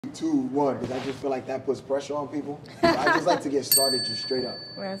2, 1, because I just feel like that puts pressure on people. So I just like to get started just straight up.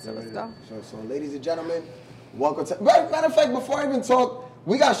 Let's go. So, ladies and gentlemen, welcome to... Matter of fact, before I even talk,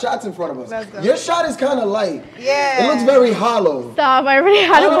 we got shots in front of us. Let's go. Your shot is kind of light. Yeah. It looks very hollow. Stop, I already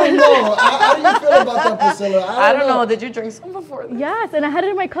had I don't one. know. How do you feel about that, Priscilla? I don't know. Did you drink some before this? Yes, and I had it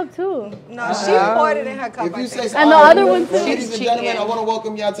in my cup too. No, she poured it in her cup. If you say And the other one too. Ladies and gentlemen, I want to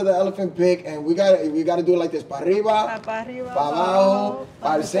welcome y'all to the Elephant Pig, and we got to do it like this: pa arriba, pa abajo,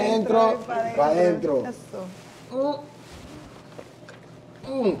 pa el centro, pa adentro.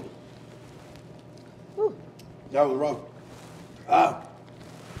 That was rough.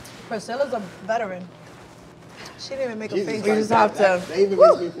 Priscilla's a veteran. She didn't even make a face. You just have to. They even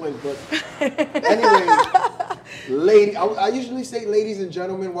makes me flinch, but anyway, lady. I usually say ladies and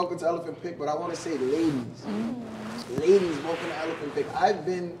gentlemen, welcome to Elephant Pig, but I want to say ladies. Ladies, welcome to Elephant Pig. I've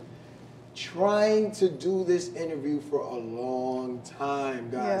been trying to do this interview for a long time,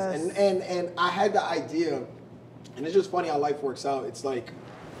 guys. Yes. And I had the idea, and it's just funny how life works out. It's like,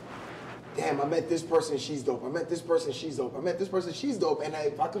 damn, I met this person, she's dope. I met this person, she's dope. I met this person, she's dope. And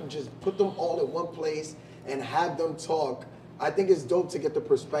if I could just put them all in one place and have them talk, I think it's dope to get the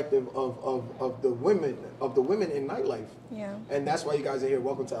perspective of the women in nightlife. Yeah. And that's why you guys are here.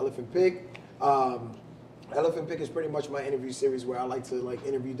 Welcome to Elephant Pig. Elephant Pig is pretty much my interview series where I like to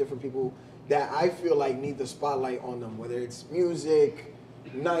interview different people that I feel like need the spotlight on them, whether it's music,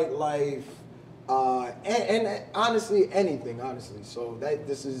 nightlife, and honestly anything. Honestly, so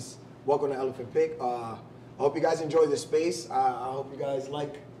this is. Welcome to Elephant Pig. I hope you guys enjoy the space. I hope you guys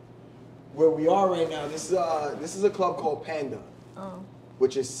like where we are right now. This is a club called Panda,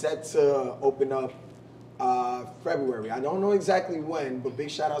 which is set to open up February. I don't know exactly when, but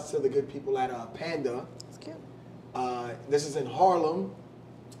big shout outs to the good people at Panda. It's cute. This is in Harlem,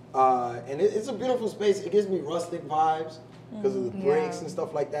 and it's a beautiful space. It gives me rustic vibes because of the breaks and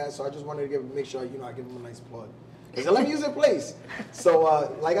stuff like that. So I just wanted to make sure I give them a nice plug. Because let me use their place.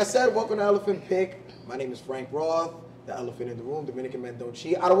 So, like I said, welcome to Elephant Pig. My name is Frank Roth, the elephant in the room. Dominican men don't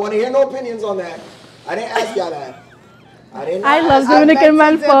cheat. I don't want to hear no opinions on that. I didn't ask y'all that. I love Dominican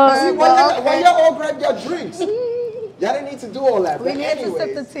men folks. Why y'all all grab your drinks? Y'all didn't need to do all that. We need to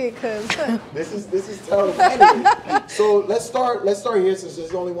sip the tea, cause this is terrible. Anyway, so let's start here since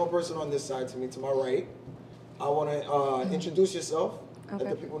there's only one person on this side to my right. I want to introduce yourself. Okay.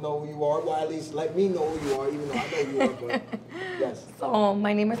 Let the people know who you are. Well, at least let me know who you are, even though I know who you are. But yes. So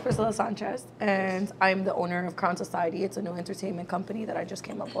my name is Priscilla Sanchez, and I'm the owner of Crown Society. It's a new entertainment company that I just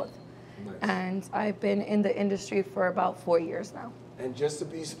came up with. Nice. And I've been in the industry for about 4 years now. And just to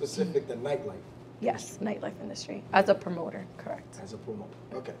be specific, the nightlife. Yes, nightlife industry. As a promoter, correct. As a promoter.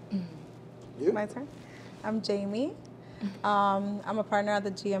 Okay. You? My turn. I'm Jmee. I'm a partner of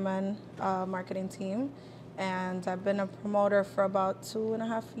the GMN marketing team. And I've been a promoter for about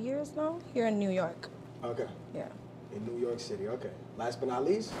 2.5 years now here in New York. Okay. Yeah. In New York City. Okay. Last but not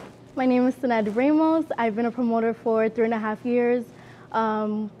least? My name is Ramos. I've been a promoter for 3.5 years,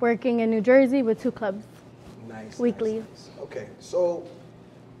 working in New Jersey with 2 clubs. Nice. Weekly. Nice. Okay. So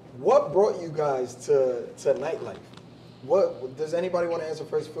what brought you guys to nightlife? What does anybody want to answer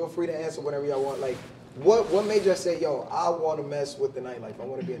first? Feel free to answer whatever y'all want. Like, what made you say, yo, I want to mess with the nightlife. I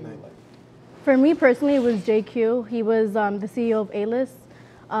want to be in nightlife. For me personally, it was JQ. He was the CEO of A-List,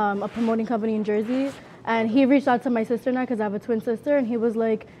 a promoting company in Jersey. And he reached out to my sister and I, because I have a twin sister, and he was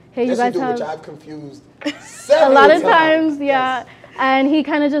like, hey, you guys have... Which I've confused a lot of times, yeah. Yes. And he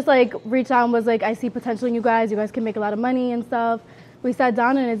kind of just like reached out and was like, I see potential in you guys can make a lot of money and stuff. We sat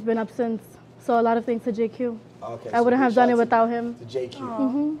down and it's been up since. So a lot of thanks to JQ. Okay, I wouldn't have done it without him. To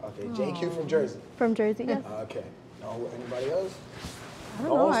JQ. Okay, JQ from Jersey. From Jersey, yes. Okay. Anybody else? I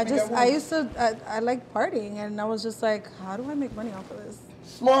don't know. I like partying, and I was just like, how do I make money off of this?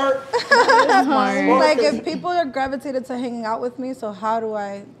 Smart. Smart. Like, if people are gravitated to hanging out with me, so how do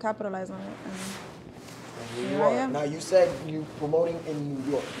I capitalize on it? And here I am. Now, you said you promoting in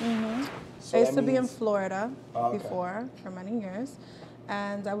New York. So I used to be in Florida before for many years,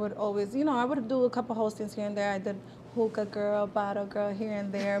 and I would always, I would do a couple hostings here and there. I did hookah girl, bottle girl here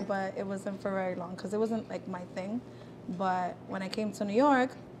and there, but it wasn't for very long because it wasn't like my thing. But when I came to New York,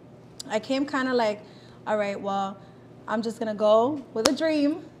 I came kind of like, all right, well, I'm just gonna go with a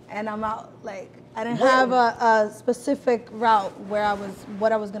dream, and I'm out. Like, I didn't have a specific route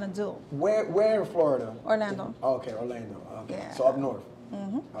what I was gonna do. Where in Florida? Orlando. Okay, Orlando. Okay, yeah. So up north.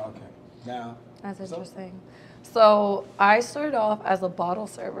 Okay, now. That's interesting. So I started off as a bottle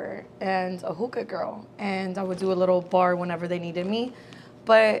server and a hookah girl, and I would do a little bar whenever they needed me.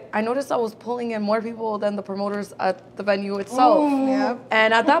 But I noticed I was pulling in more people than the promoters at the venue itself. Yeah.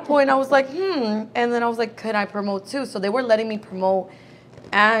 And at that point, I was like, And then I was like, could I promote too? So they were letting me promote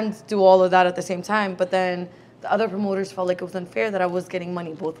and do all of that at the same time. But then the other promoters felt like it was unfair that I was getting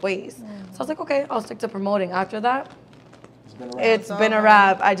money both ways. So I was like, okay, I'll stick to promoting. After that, it's been a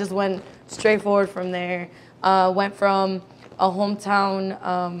wrap. I just went straight forward from there. Went from a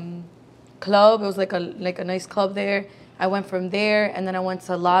hometown club. It was like a nice club there. I went from there, and then I went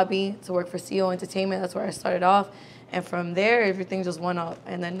to Lobby to work for CO Entertainment. That's where I started off. And from there, everything just went up.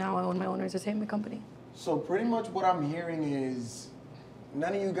 And then now I own my own entertainment company. So pretty much what I'm hearing is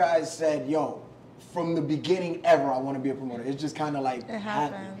none of you guys said, yo, from the beginning ever, I want to be a promoter. It's just kind of like It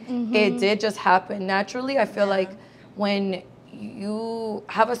happened. Mm-hmm. It did just happen naturally. I feel like when you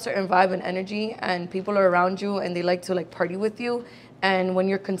have a certain vibe and energy and people are around you and they like to like party with you, and when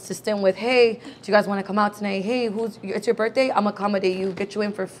you're consistent with, hey, do you guys want to come out tonight? Hey, it's your birthday? I'm accommodate you, get you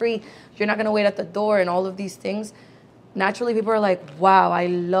in for free. You're not going to wait at the door and all of these things. Naturally, people are like, wow, I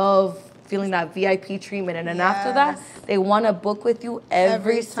love feeling that VIP treatment. And then after that, they want to book with you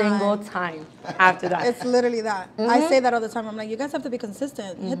every single time after that. It's literally that. I say that all the time. I'm like, you guys have to be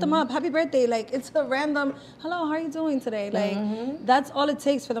consistent. Hit them up. Happy birthday. Like, it's a random, hello, how are you doing today? Like, that's all it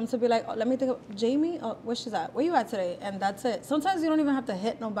takes for them to be like, oh, let me think of Jmee. Oh, where she's at? Where you at today? And that's it. Sometimes you don't even have to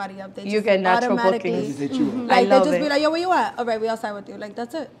hit nobody up. They You just get natural automatically bookings. Like, they just it. be like, yo, where you at? All right, we outside with you. Like,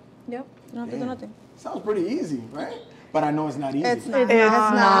 that's it. Yep. You don't have to do nothing. Sounds pretty easy, right? But I know it's not easy. It's not. It's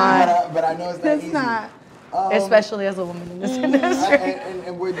not. But I know it's not easy. It's not. Especially as a woman in this industry.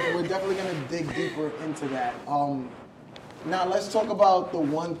 And we're definitely going to dig deeper into that. Now, let's talk about the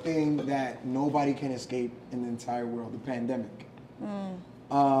one thing that nobody can escape in the entire world, the pandemic.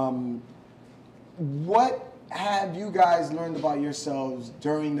 What have you guys learned about yourselves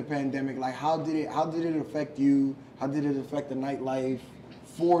during the pandemic? Like, how did it affect you? How did it affect the nightlife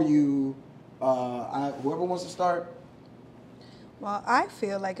for you? Whoever wants to start. Well, I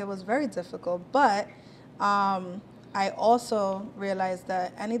feel like it was very difficult, but I also realized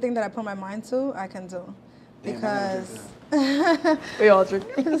that anything that I put my mind to, I can do. Damn, Because We all drink.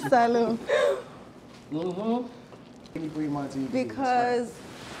 Salud. Because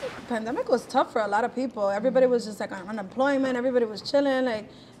pandemic was tough for a lot of people. Everybody was just like on unemployment. Everybody was chilling. Like,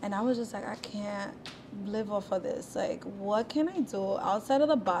 and I was just like, I can't live off of this. Like, what can I do outside of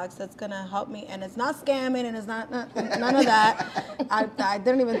the box that's gonna help me? And it's not scamming, and it's not none of that. I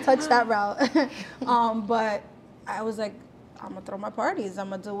didn't even touch that route. But I was like, I'm gonna throw my parties. I'm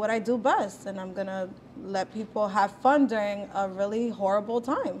gonna do what I do best, and I'm gonna let people have fun during a really horrible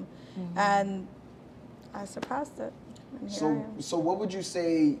time. And I surpassed it. And here I am. So what would you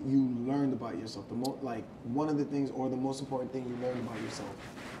say you learned about yourself? Like one of the things, or the most important thing you learned about yourself?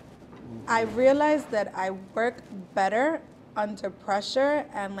 I realized that I work better under pressure,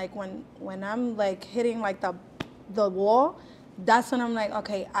 and like when I'm like hitting like the wall, that's when I'm like,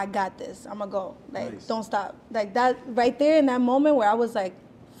 okay, I got this. I'm gonna go. Like, Nice. Don't stop. Like that right there in that moment where I was like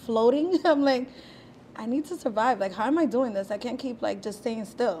floating, I'm like, I need to survive. Like, how am I doing this? I can't keep like just staying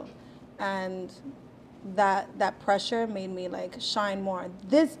still. And that pressure made me like shine more.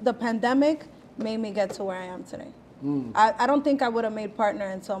 The pandemic made me get to where I am today. I don't think I would have made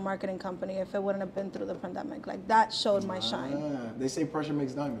partner into a marketing company if it wouldn't have been through the pandemic. Like, that showed my shine. They say pressure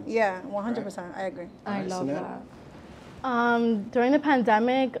makes diamonds. Yeah, 100%. I agree. I love Sanette? that. During the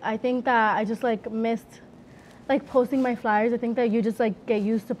pandemic, I think that I just like missed like posting my flyers. I think that you just like get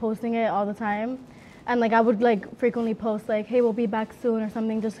used to posting it all the time. And like I would like frequently post like, hey, we'll be back soon or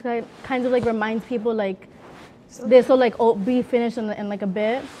something, just kind of like reminds people like this will like be finished in like a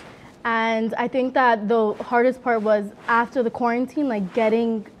bit. And I think that the hardest part was after the quarantine, like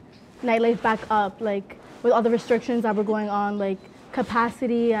getting nightlife back up, like with all the restrictions that were going on, like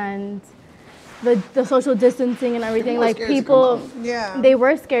capacity and the social distancing and everything. Like people, Yeah. they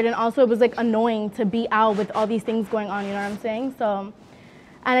were scared, and also it was like annoying to be out with all these things going on, you know what I'm saying? So,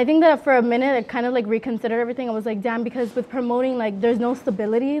 and I think that for a minute I kind of like reconsidered everything. I was like, damn, because with promoting, like there's no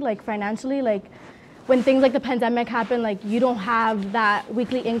stability, like financially, like when things like the pandemic happen, like you don't have that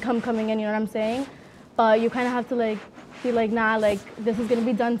weekly income coming in, you know what I'm saying? But you kind of have to like be like, nah, like this is gonna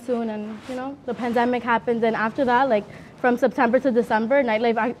be done soon, and you know, the pandemic happens, and after that, like from September to December,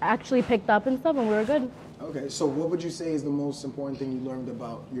 nightlife actually picked up and stuff, and we were good. Okay, so what would you say is the most important thing you learned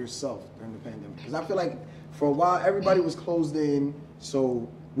about yourself during the pandemic? Because I feel like for a while everybody was closed in, so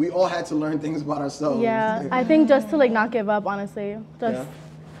we all had to learn things about ourselves. Yeah, I think just to like not give up, honestly. Just Yeah.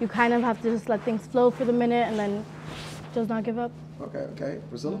 you kind of have to just let things flow for the minute and then just not give up. Okay.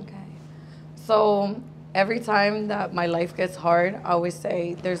 Priscilla? Okay. So every time that my life gets hard, I always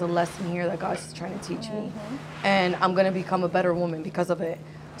say there's a lesson here that God's trying to teach me. And I'm going to become a better woman because of it.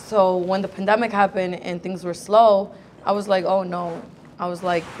 So when the pandemic happened and things were slow, I was like, oh no. I was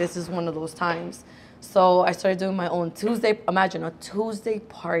like, this is one of those times. So I started doing my own Tuesday. Imagine a Tuesday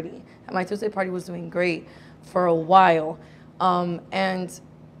party. And my Tuesday party was doing great for a while. And,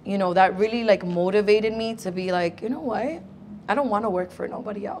 you know, that really like motivated me to be like, you know what? I don't want to work for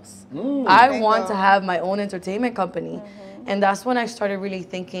nobody else. I want to have my own entertainment company. And that's when I started really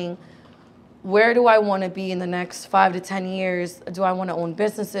thinking, where do I want to be in the next 5 to 10 years? Do I want to own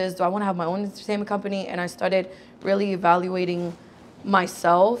businesses? Do I want to have my own entertainment company? And I started really evaluating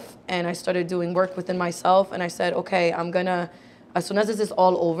myself, and I started doing work within myself. And I said, okay, I'm going to, as soon as this is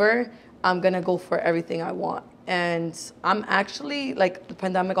all over, I'm going to go for everything I want. And I'm actually, like, the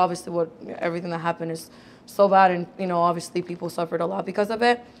pandemic, obviously, everything that happened is so bad. And, you know, obviously people suffered a lot because of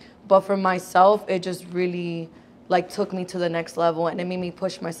it. But for myself, it just really, like, took me to the next level, and it made me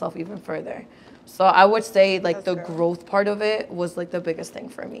push myself even further. So I would say, like, the growth part of it was, like, the biggest thing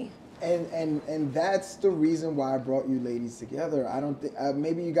for me. And that's the reason why I brought you ladies together. I don't think,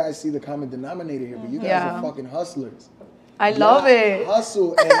 maybe you guys see the common denominator here, but you guys are fucking hustlers. I love it.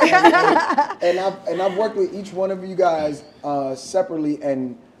 Hustle, and I've worked with each one of you guys separately,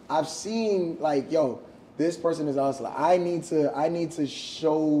 and I've seen, like, yo, this person is a hustler. I need to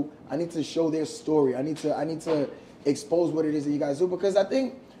show their story. I need to expose what it is that you guys do, because I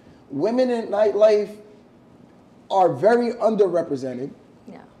think women in nightlife are very underrepresented.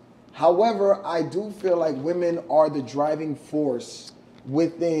 Yeah. However, I do feel like women are the driving force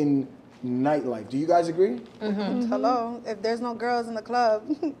within nightlife. Do you guys agree? Hello. If there's no girls in the club,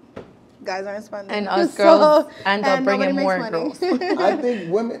 guys aren't spending. And us girls end up bringing more girls. I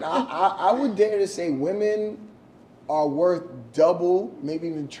think women, I would dare to say women are worth double, maybe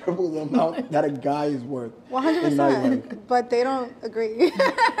even triple the amount that a guy is worth. 100%. But they don't agree.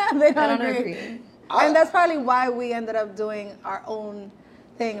 they don't agree. And that's probably why we ended up doing our own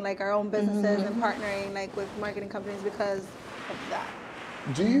thing, like our own businesses and partnering like with marketing companies because of that.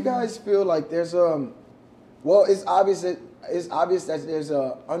 Do you guys feel like there's well, it's obvious that there's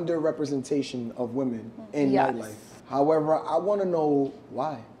a underrepresentation of women in nightlife. However, I want to know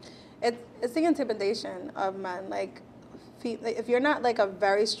why. It's the intimidation of men. Like, if you're not like a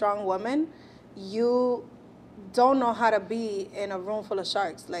very strong woman, you don't know how to be in a room full of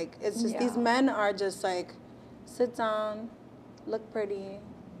sharks. Like, it's just these men are just like, sit down, look pretty,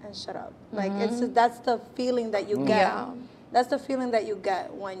 and shut up. Like, it's just, that's the feeling that you get. Yeah. That's the feeling that you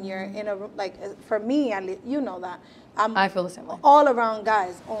get when you're in a room. Like, for me, at least, you know that. I feel the same way. All around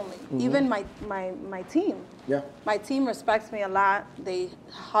guys only. Even my team. Yeah. My team respects me a lot. They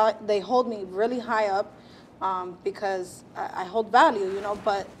hold me really high up because I hold value, you know.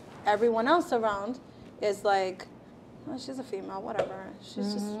 But everyone else around is like, oh, she's a female, whatever.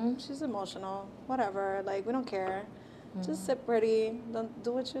 She's she's emotional, whatever. Like, we don't care. Just sit pretty, don't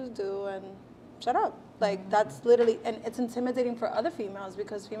do what you do, and shut up. Like, that's literally, and it's intimidating for other females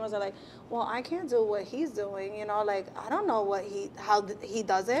because females are like, well, I can't do what he's doing, you know, like, I don't know how he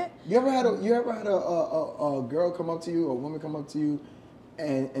does it. You ever had a girl come up to you, or a woman come up to you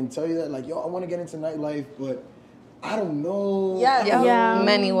and tell you that, like, yo, I want to get into nightlife, but I don't know. Yeah.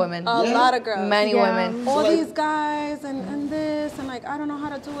 Many women. A lot of girls. Many women. All these guys and this, and like, I don't know how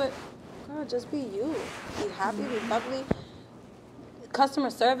to do it. Girl, just be you. Be happy, be bubbly.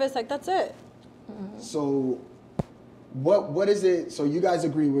 Customer service, like, that's it. So, what is it? So you guys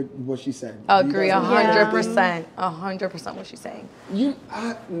agree with what she said? Agree 100%. 100% what she's saying.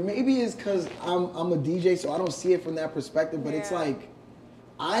 Maybe it's because I'm a DJ, so I don't see it from that perspective. But it's like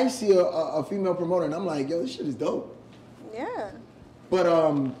I see a female promoter, and I'm like, yo, this shit is dope. Yeah. But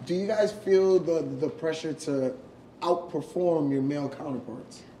do you guys feel the pressure to outperform your male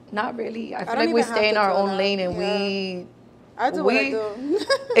counterparts? Not really. I feel like we stay in our own lane, and I do what I do.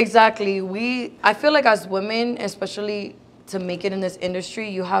 Exactly. I feel like as women, especially to make it in this industry,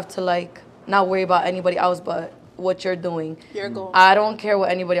 you have to like not worry about anybody else but what you're doing. Your goal. I don't care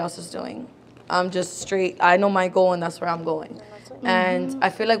what anybody else is doing. I'm just straight. I know my goal, and that's where I'm going. And I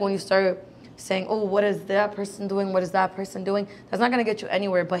feel like when you start saying, oh, what is that person doing? What is that person doing? That's not going to get you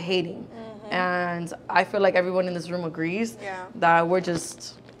anywhere but hating. And I feel like everyone in this room agrees that we're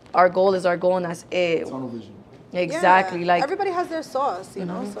just, our goal is our goal, and that's it. Tunnel vision. Exactly. Like, everybody has their sauce, you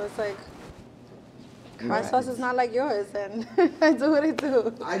know? So it's like, my sauce is not like yours, and I do what I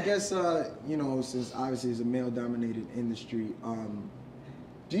do. I guess, you know, since obviously it's a male-dominated industry,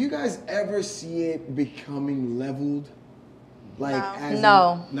 do you guys ever see it becoming leveled? Like,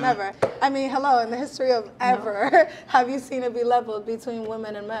 no. Never. I mean, hello, in the history of ever, have you seen it be leveled between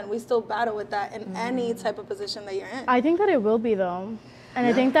women and men? We still battle with that in any type of position that you're in. I think that it will be, though. And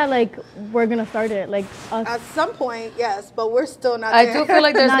I think that, like, we're going to start it, like, us. At some point, yes, but we're still not there. I do feel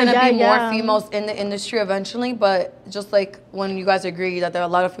like there's going to be more females in the industry eventually, but just like when you guys agree that there are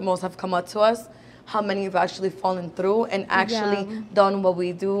a lot of females have come up to us, how many have actually fallen through and actually done what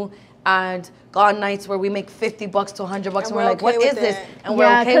we do. And gone nights where we make $50 to $100 and we're like, what is this? And we're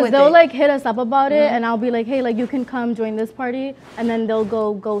okay with it. They'll like hit us up about it, and I'll be like, hey, like you can come join this party, and then they'll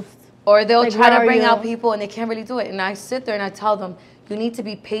go ghost. Or they'll like, try to bring out people and they can't really do it. And I sit there and I tell them, you need to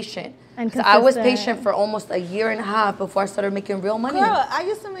be patient. And I was patient for almost a year and a half before I started making real money. Girl, I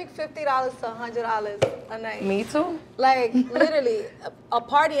used to make $50 to $100 a night. Me too. Like literally a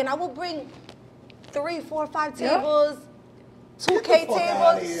party, and I will bring 3, 4, 5 tables. 2K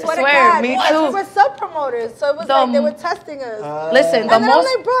tables, swear to God. Me too. We were sub promoters, so it was like they were testing us. Listen, the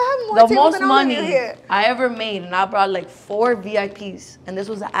most money I ever made, and I brought like 4 VIPs, and this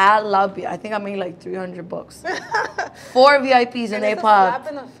was at lobby. I think I made like $300. 4 VIPs, and they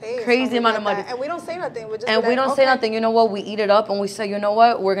popped crazy amount of money. And we don't say nothing. We just say nothing. You know what? We eat it up, and we say, you know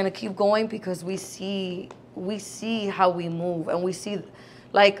what? We're gonna keep going because we see how we move, and we see,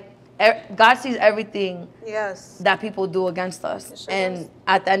 like. God sees everything that people do against us. And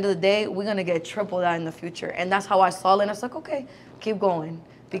at the end of the day, we're going to get triple that in the future. And that's how I saw it. And I was like, okay, keep going.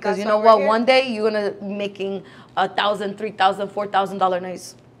 Because you know what? One day you're going to be making $1,000, $3,000, $4,000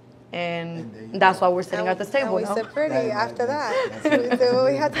 nights. And that's why we're sitting at this table. And we sit pretty after that. We did what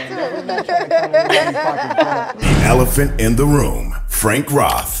we had to do. The elephant in the room, Frank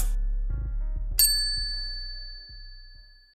Roth.